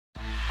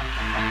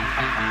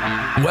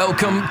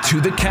Welcome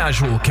to the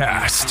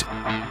CasualCast.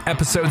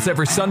 Episodes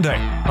every Sunday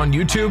on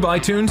YouTube,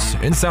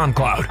 iTunes, and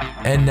SoundCloud.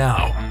 And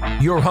now,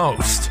 your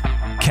host,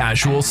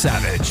 Casual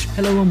Savage.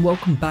 Hello and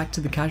welcome back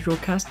to the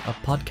CasualCast, a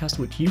podcast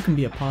which you can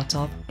be a part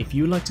of. If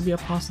you would like to be a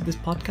part of this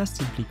podcast,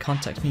 simply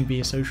contact me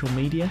via social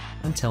media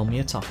and tell me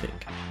a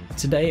topic.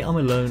 Today I'm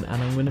alone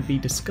and I'm going to be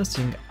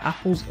discussing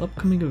Apple's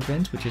upcoming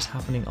event, which is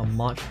happening on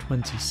March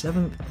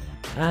 27th,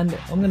 and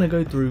I'm going to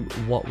go through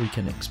what we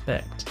can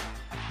expect.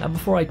 Now,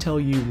 before I tell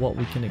you what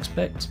we can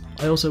expect,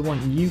 I also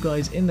want you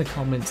guys in the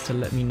comments to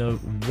let me know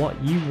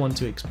what you want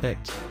to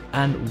expect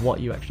and what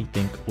you actually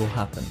think will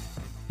happen.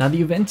 Now,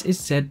 the event is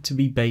said to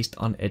be based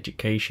on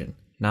education.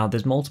 Now,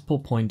 there's multiple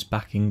points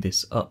backing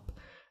this up.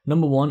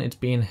 Number one, it's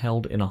being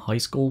held in a high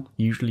school.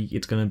 Usually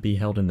it's going to be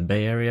held in the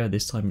Bay Area.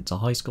 This time it's a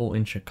high school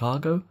in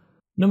Chicago.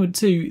 Number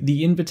two,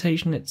 the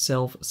invitation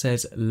itself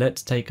says,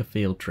 let's take a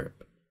field trip.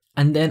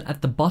 And then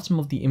at the bottom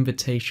of the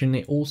invitation,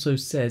 it also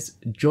says,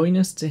 join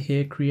us to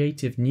hear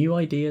creative new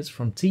ideas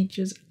from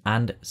teachers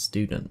and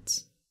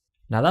students.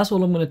 Now that's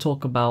all I'm going to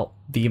talk about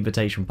the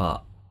invitation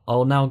part.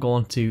 I'll now go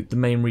on to the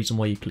main reason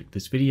why you clicked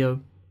this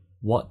video,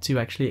 what to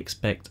actually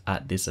expect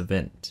at this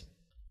event.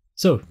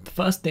 So the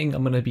first thing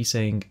I'm going to be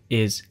saying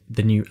is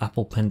the new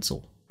Apple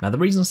Pencil. Now the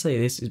reason I say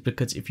this is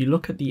because if you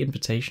look at the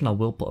invitation, I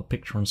will put a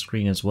picture on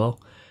screen as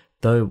well.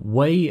 The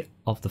way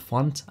of the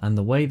font and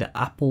the way the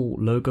Apple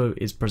logo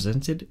is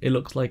presented, it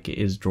looks like it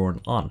is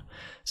drawn on.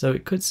 So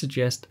it could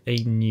suggest a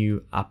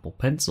new Apple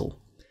Pencil.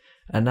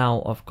 And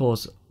now, of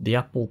course, the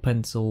Apple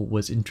Pencil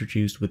was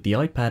introduced with the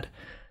iPad.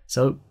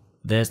 So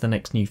there's the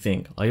next new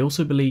thing. I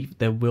also believe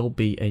there will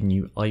be a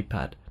new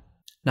iPad.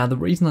 Now, the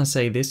reason I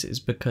say this is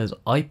because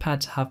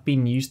iPads have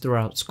been used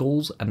throughout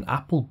schools and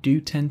Apple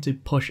do tend to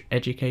push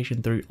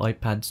education through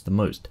iPads the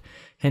most.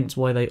 Hence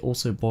why they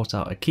also brought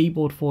out a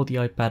keyboard for the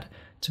iPad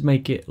to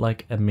make it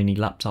like a mini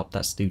laptop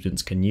that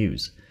students can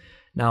use.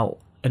 Now,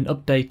 an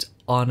update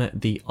on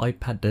the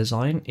iPad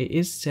design, it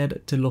is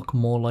said to look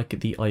more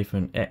like the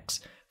iPhone X.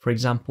 For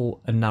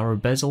example, a narrow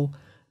bezel,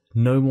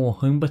 no more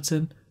home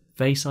button,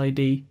 Face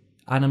ID,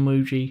 an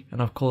emoji,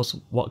 and of course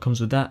what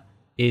comes with that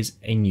is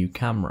a new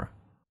camera.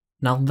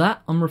 Now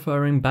that I'm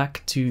referring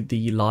back to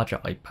the larger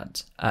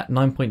iPads at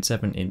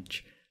 9.7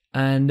 inch.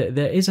 And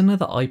there is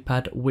another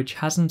iPad which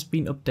hasn't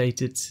been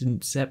updated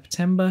since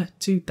September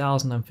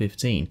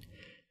 2015.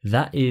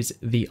 That is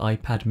the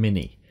iPad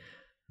mini.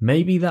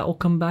 Maybe that will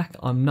come back,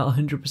 I'm not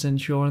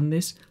 100% sure on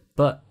this,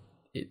 but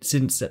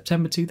since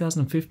September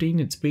 2015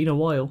 it's been a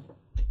while.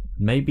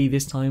 Maybe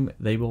this time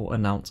they will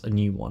announce a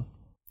new one.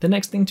 The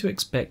next thing to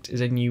expect is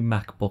a new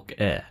MacBook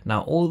Air.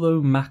 Now,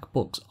 although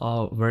MacBooks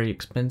are very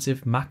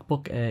expensive,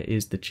 MacBook Air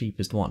is the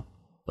cheapest one,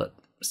 but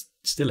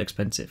still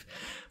expensive.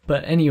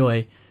 But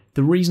anyway,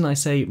 the reason I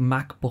say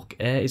MacBook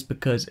Air is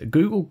because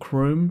Google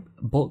Chrome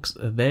books,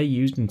 they're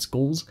used in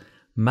schools.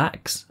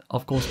 Macs,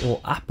 of course, or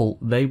Apple,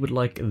 they would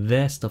like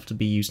their stuff to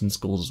be used in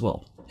schools as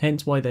well.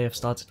 Hence why they have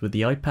started with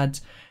the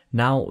iPads.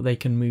 Now they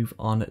can move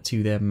on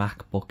to their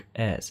MacBook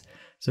Airs.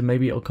 So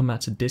maybe it'll come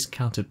at a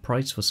discounted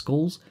price for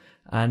schools.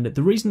 And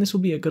the reason this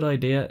will be a good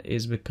idea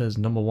is because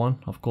number one,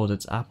 of course,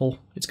 it's Apple.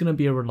 It's going to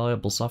be a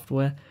reliable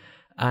software.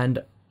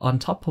 And on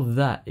top of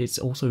that, it's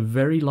also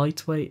very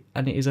lightweight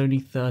and it is only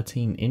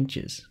 13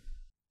 inches.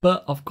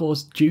 But of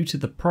course, due to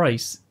the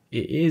price,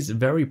 it is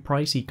very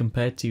pricey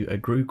compared to a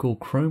Google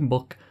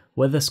Chromebook.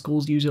 Whether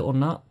schools use it or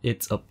not,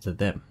 it's up to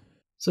them.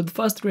 So the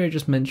first three I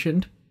just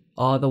mentioned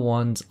are the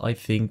ones I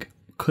think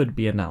could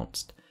be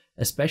announced,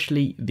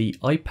 especially the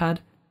iPad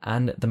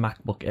and the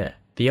MacBook Air.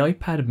 The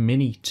iPad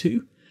mini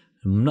too,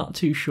 I'm not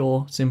too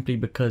sure simply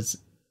because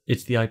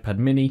it's the iPad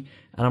mini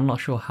and I'm not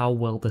sure how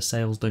well the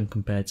sales done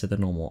compared to the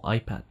normal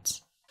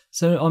iPads.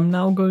 So I'm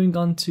now going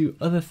on to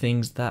other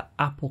things that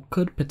Apple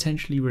could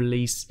potentially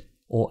release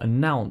or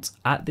announce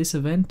at this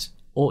event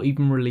or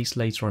even release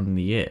later on in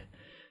the year.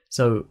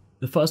 So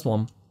the first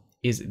one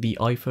is the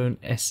iPhone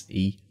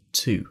SE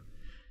 2.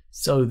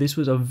 So this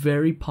was a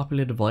very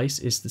popular device.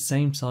 It's the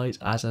same size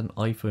as an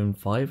iPhone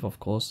 5, of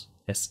course,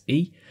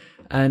 SE.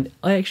 And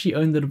I actually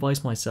own the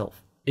device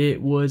myself.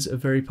 It was a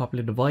very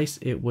popular device.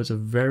 It was a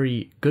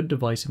very good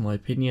device in my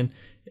opinion.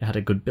 It had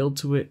a good build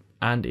to it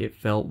and it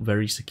felt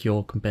very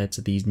secure compared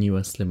to these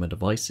newer, slimmer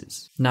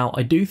devices. Now,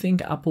 I do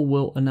think Apple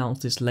will announce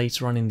this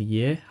later on in the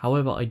year.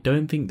 However, I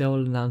don't think they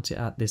will announce it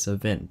at this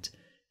event.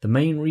 The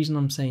main reason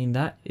I'm saying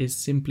that is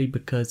simply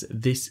because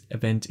this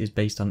event is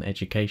based on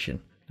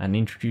education and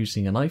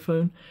introducing an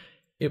iPhone,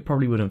 it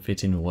probably wouldn't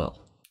fit in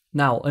well.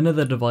 Now,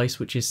 another device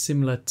which is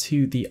similar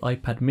to the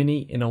iPad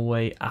mini in a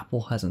way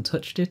Apple hasn't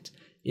touched it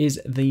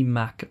is the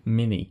Mac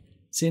Mini.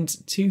 Since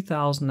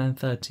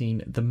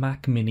 2013, the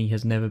Mac Mini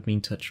has never been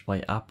touched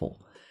by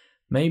Apple.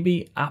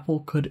 Maybe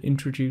Apple could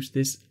introduce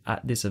this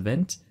at this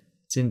event.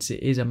 Since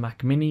it is a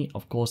Mac Mini,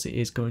 of course it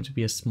is going to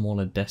be a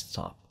smaller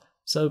desktop,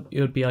 so it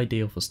would be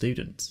ideal for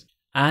students.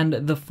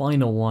 And the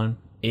final one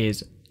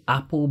is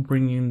Apple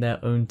bringing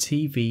their own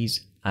TVs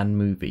and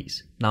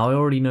movies. Now I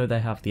already know they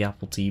have the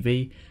Apple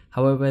TV,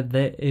 however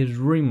there is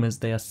rumours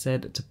they are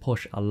said to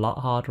push a lot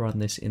harder on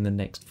this in the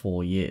next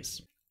 4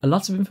 years. A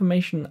lot of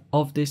information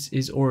of this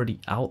is already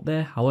out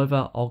there,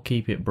 however, I'll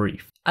keep it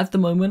brief. At the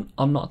moment,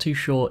 I'm not too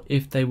sure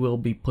if they will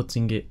be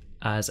putting it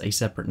as a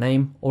separate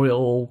name or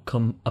it'll all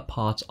come a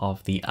part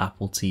of the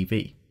Apple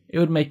TV. It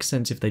would make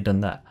sense if they'd done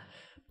that.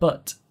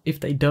 But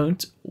if they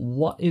don't,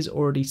 what is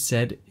already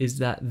said is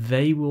that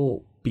they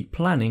will be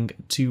planning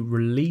to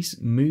release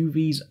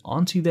movies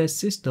onto their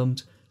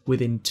systems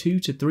within 2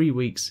 to 3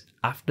 weeks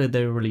after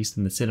they're released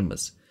in the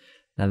cinemas.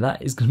 Now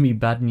that is going to be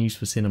bad news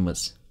for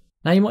cinemas.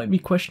 Now you might be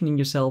questioning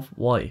yourself,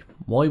 why?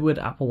 Why would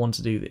Apple want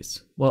to do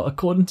this? Well,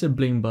 according to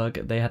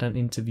Bloomberg, they had an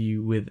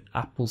interview with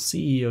Apple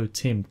CEO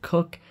Tim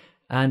Cook,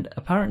 and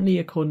apparently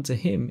according to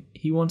him,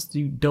 he wants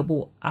to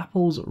double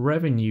Apple's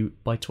revenue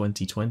by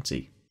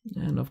 2020.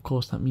 And of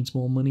course that means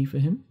more money for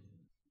him.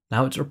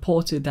 Now it's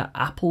reported that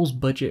Apple's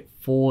budget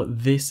for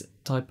this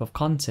type of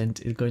content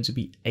is going to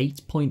be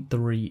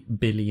 $8.3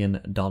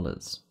 billion.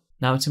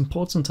 Now it's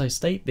important I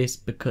state this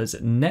because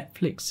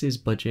Netflix's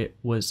budget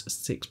was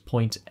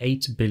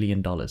 $6.8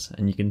 billion,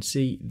 and you can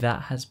see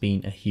that has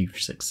been a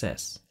huge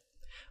success.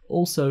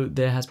 Also,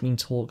 there has been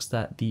talks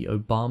that the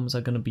Obamas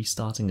are going to be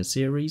starting a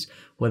series,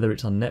 whether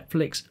it's on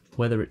Netflix,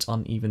 whether it's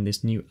on even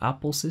this new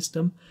Apple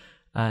system,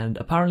 and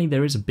apparently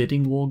there is a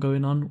bidding war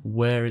going on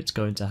where it's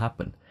going to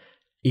happen,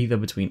 either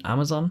between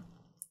Amazon,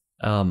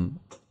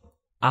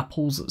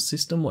 Apple's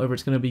system, whatever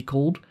it's going to be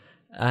called,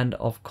 and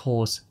of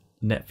course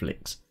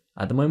Netflix.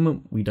 At the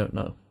moment, we don't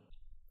know.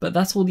 But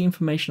that's all the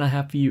information I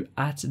have for you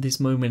at this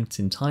moment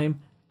in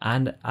time,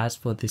 and as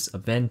for this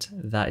event,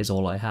 that is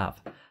all I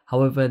have.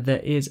 However,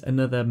 there is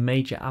another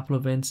major Apple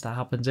event that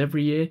happens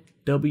every year,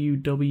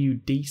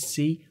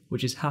 WWDC,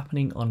 which is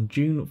happening on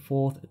June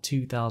 4th,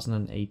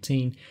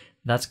 2018.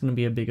 That's going to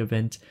be a big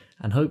event,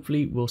 and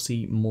hopefully we'll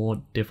see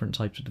more different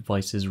types of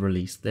devices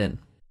released then.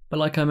 But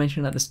like I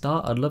mentioned at the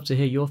start, I'd love to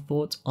hear your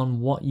thoughts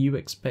on what you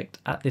expect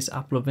at this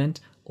Apple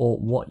event, or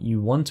what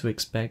you want to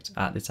expect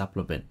at this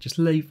Apple event. Just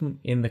leave them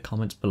in the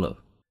comments below.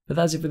 But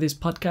that's it for this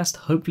podcast.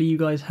 Hopefully you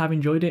guys have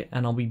enjoyed it,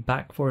 and I'll be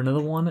back for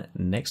another one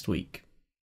next week.